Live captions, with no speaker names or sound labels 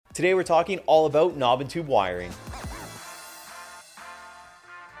Today we're talking all about knob and tube wiring.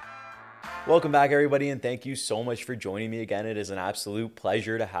 Welcome back, everybody, and thank you so much for joining me again. It is an absolute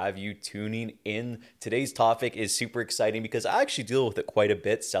pleasure to have you tuning in. Today's topic is super exciting because I actually deal with it quite a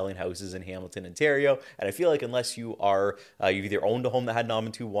bit selling houses in Hamilton, Ontario, and I feel like unless you are, you've either owned a home that had knob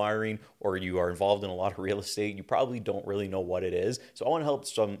and tube wiring or you are involved in a lot of real estate, you probably don't really know what it is. So I want to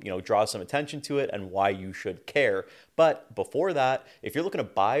help draw some attention to it and why you should care. But before that, if you're looking to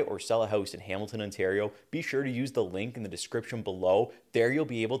buy or sell a house in Hamilton, Ontario, be sure to use the link in the description below. There you'll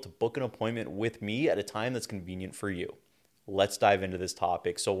be able to book an appointment with me at a time that's convenient for you. Let's dive into this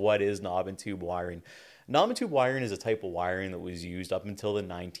topic. So what is knob and tube wiring? Knob and tube wiring is a type of wiring that was used up until the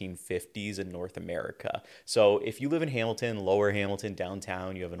 1950s in North America. So if you live in Hamilton, Lower Hamilton,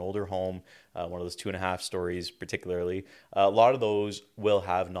 downtown, you have an older home, one of those 2.5 stories particularly, a lot of those will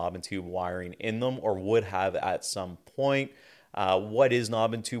have knob and tube wiring in them or would have at some point. What is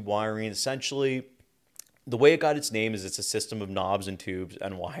knob and tube wiring? Essentially, the way it got its name is it's a system of knobs and tubes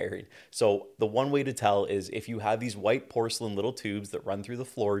and wiring. So the one way to tell is if you have these white porcelain little tubes that run through the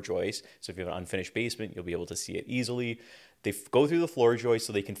floor joist. So if you have an unfinished basement, you'll be able to see it easily. They go through the floor joist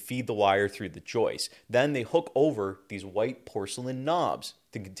so they can feed the wire through the joist. Then they hook over these white porcelain knobs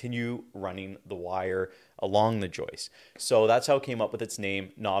to continue running the wire along the joist. So that's how it came up with its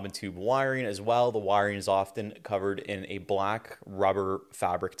name, knob and tube wiring. As well, the wiring is often covered in a black rubber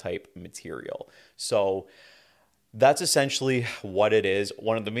fabric type material. So that's essentially what it is.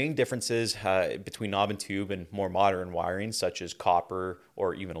 One of the main differences between knob and tube and more modern wiring, such as copper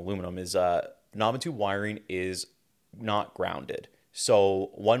or even aluminum, is knob and tube wiring is not grounded.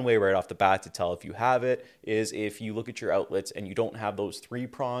 So one way right off the bat to tell if you have it is if you look at your outlets and you don't have those 3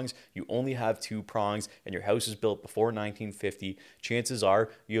 prongs, you only have 2 prongs, and your house is built before 1950, chances are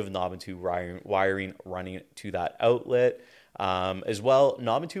you have knob and tube wiring running to that outlet. As well,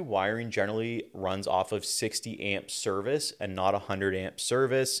 knob and tube wiring generally runs off of 60 amp service and not 100 amp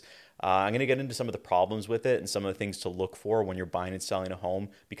service. I'm going to get into some of the problems with it and some of the things to look for when you're buying and selling a home,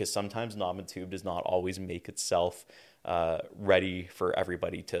 because sometimes knob and tube does not always make itself ready for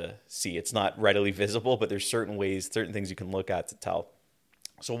everybody to see. It's not readily visible, but there's certain things you can look at to tell.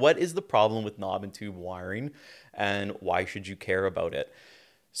 So what is the problem with knob and tube wiring, and why should you care about it?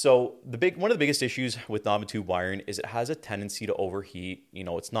 So one of the biggest issues with knob and tube wiring is it has a tendency to overheat.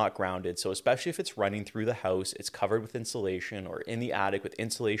 It's not grounded. So especially if it's running through the house, it's covered with insulation, or in the attic with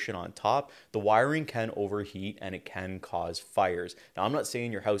insulation on top, the wiring can overheat and it can cause fires. Now, I'm not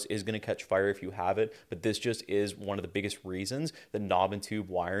saying your house is going to catch fire if you have it, but this just is one of the biggest reasons that knob and tube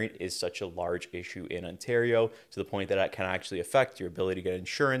wiring is such a large issue in Ontario, to the point that it can actually affect your ability to get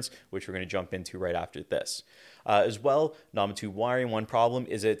insurance, which we're going to jump into right after this. As well, knob and tube wiring, one problem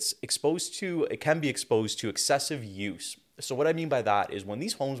is it can be exposed to excessive use. So what I mean by that is when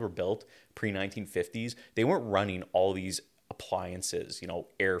these homes were built pre-1950s, they weren't running all these appliances,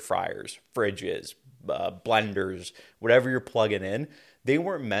 air fryers, fridges, blenders, whatever you're plugging in. They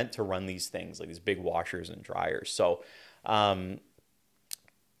weren't meant to run these things like these big washers and dryers. So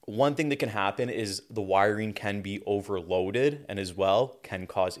one thing that can happen is the wiring can be overloaded, and as well can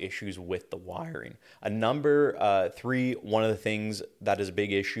cause issues with the wiring. Number 3, one of the things that is a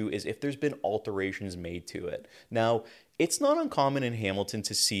big issue is if there's been alterations made to it. Now, it's not uncommon in Hamilton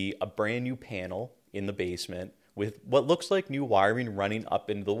to see a brand new panel in the basement with what looks like new wiring running up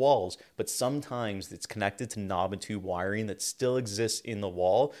into the walls, but sometimes it's connected to knob and tube wiring that still exists in the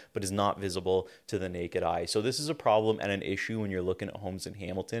wall but is not visible to the naked eye. So this is a problem and an issue when you're looking at homes in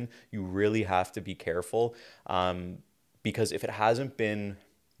Hamilton. You really have to be careful, because if it hasn't been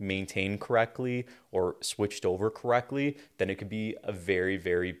maintained correctly or switched over correctly, then it could be a very,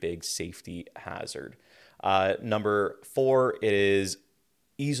 very big safety hazard. Number 4 is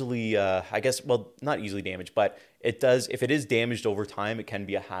easily, not easily damaged, but if it is damaged over time, it can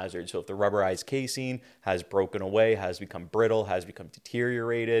be a hazard. So if the rubberized casing has broken away, has become brittle, has become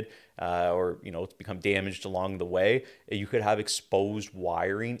deteriorated, or it's become damaged along the way, you could have exposed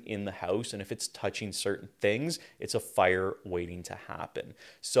wiring in the house. And if it's touching certain things, it's a fire waiting to happen.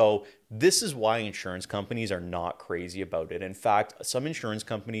 So this is why insurance companies are not crazy about it. In fact, some insurance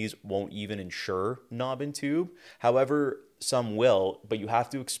companies won't even insure knob and tube. However, some will, but you have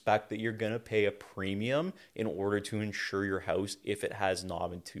to expect that you're going to pay a premium in order to insure your house if it has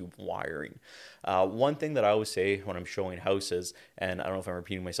knob and tube wiring. One thing that I always say when I'm showing houses, and I don't know if I'm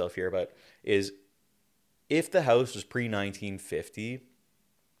repeating myself here, but is if the house was pre-1950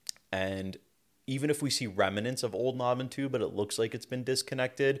 and even if we see remnants of old knob and tube, but it looks like it's been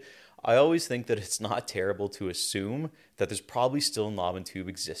disconnected, I always think that it's not terrible to assume that there's probably still knob and tube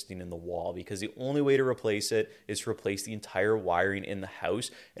existing in the wall, because the only way to replace it is to replace the entire wiring in the house.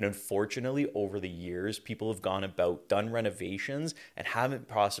 And unfortunately, over the years, people have gone about, done renovations, and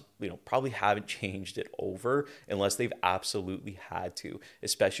probably haven't changed it over unless they've absolutely had to,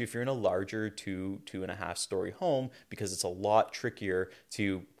 especially if you're in a larger 2.5 story home, because it's a lot trickier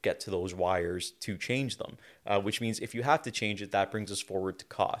to get to those wires to change them, which means if you have to change it, that brings us forward to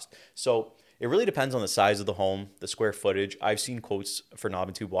cost. So it really depends on the size of the home, the square footage. I've seen quotes for knob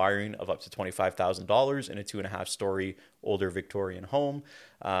and tube wiring of up to $25,000 in a 2.5 story older Victorian home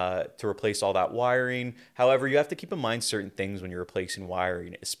to replace all that wiring. However, you have to keep in mind certain things when you're replacing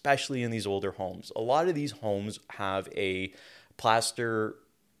wiring, especially in these older homes. A lot of these homes have a plaster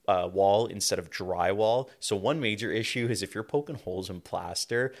wall instead of drywall. So one major issue is if you're poking holes in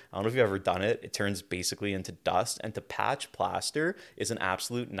plaster, I don't know if you've ever done it, it turns basically into dust. And to patch plaster is an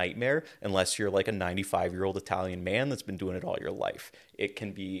absolute nightmare unless you're like a 95-year-old Italian man that's been doing it all your life. It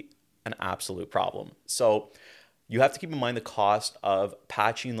can be an absolute problem. So you have to keep in mind the cost of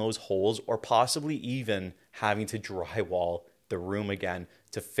patching those holes, or possibly even having to drywall the room again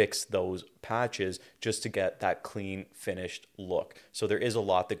to fix those patches just to get that clean finished look. So there is a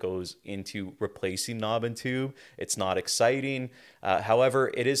lot that goes into replacing knob and tube. It's not exciting.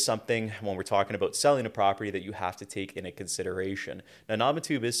 However, it is something when we're talking about selling a property that you have to take into consideration. Now, knob and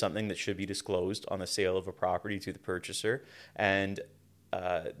tube is something that should be disclosed on the sale of a property to the purchaser, and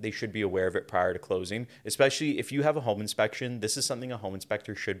they should be aware of it prior to closing, especially if you have a home inspection. This is something a home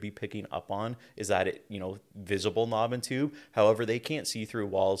inspector should be picking up on, is that it, visible knob and tube. However, they can't see through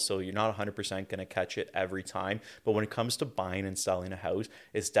walls, so you're not 100% going to catch it every time. But when it comes to buying and selling a house,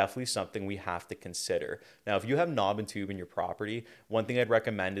 it's definitely something we have to consider. Now, if you have knob and tube in your property, one thing I'd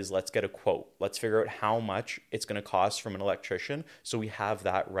recommend is let's get a quote. Let's figure out how much it's going to cost from an electrician, so we have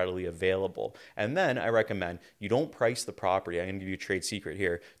that readily available. And then I recommend you don't price the property. I'm going to give you a trade secret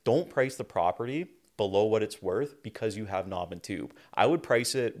here. Don't price the property below what it's worth because you have knob and tube. I would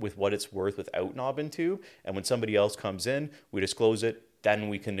price it with what it's worth without knob and tube. And when somebody else comes in, we disclose it, then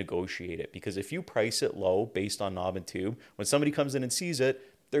we can negotiate it. Because if you price it low based on knob and tube, when somebody comes in and sees it,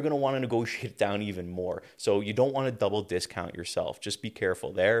 they're going to want to negotiate it down even more. So you don't want to double discount yourself. Just be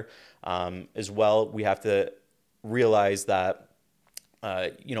careful there. As well, we have to realize that,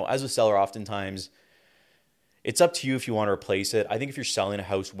 as a seller, oftentimes, it's up to you if you want to replace it. I think if you're selling a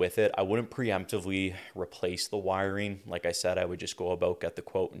house with it, I wouldn't preemptively replace the wiring. Like I said, I would just go about, get the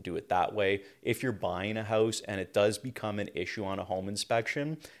quote, and do it that way. If you're buying a house and it does become an issue on a home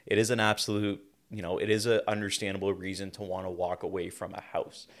inspection, it is an absolute, it is an understandable reason to want to walk away from a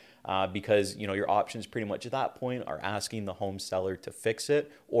house. Because, your options pretty much at that point are asking the home seller to fix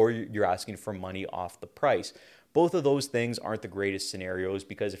it, or you're asking for money off the price. Both of those things aren't the greatest scenarios,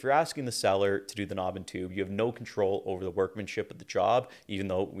 because if you're asking the seller to do the knob and tube, you have no control over the workmanship of the job. Even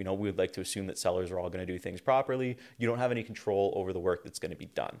though we would like to assume that sellers are all going to do things properly, you don't have any control over the work that's going to be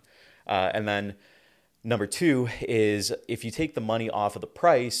done. And then number two is, if you take the money off of the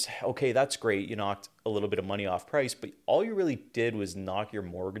price, okay, that's great. You knocked a little bit of money off price, but all you really did was knock your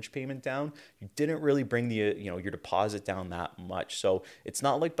mortgage payment down. You didn't really bring your deposit down that much. So it's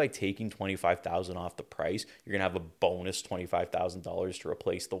not like by taking $25,000 off the price, you're gonna have a bonus $25,000 to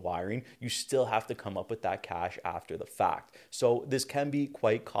replace the wiring. You still have to come up with that cash after the fact. So this can be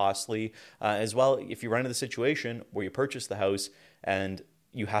quite costly as well. If you run into the situation where you purchase the house and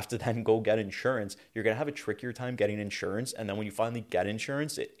you have to then go get insurance, you're going to have a trickier time getting insurance. And then when you finally get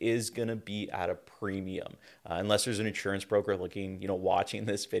insurance, it is going to be at a premium. Unless there's an insurance broker watching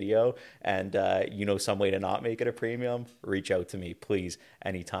this video and some way to not make it a premium, reach out to me, please,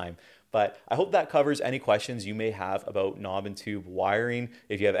 anytime. But I hope that covers any questions you may have about knob and tube wiring.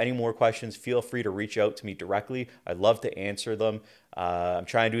 If you have any more questions, feel free to reach out to me directly. I'd love to answer them. I'm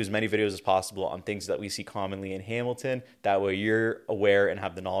trying to do as many videos as possible on things that we see commonly in Hamilton. That way you're aware and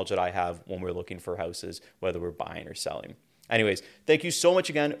have the knowledge that I have when we're looking for houses, whether we're buying or selling. Anyways, thank you so much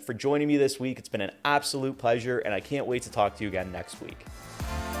again for joining me this week. It's been an absolute pleasure, and I can't wait to talk to you again next week.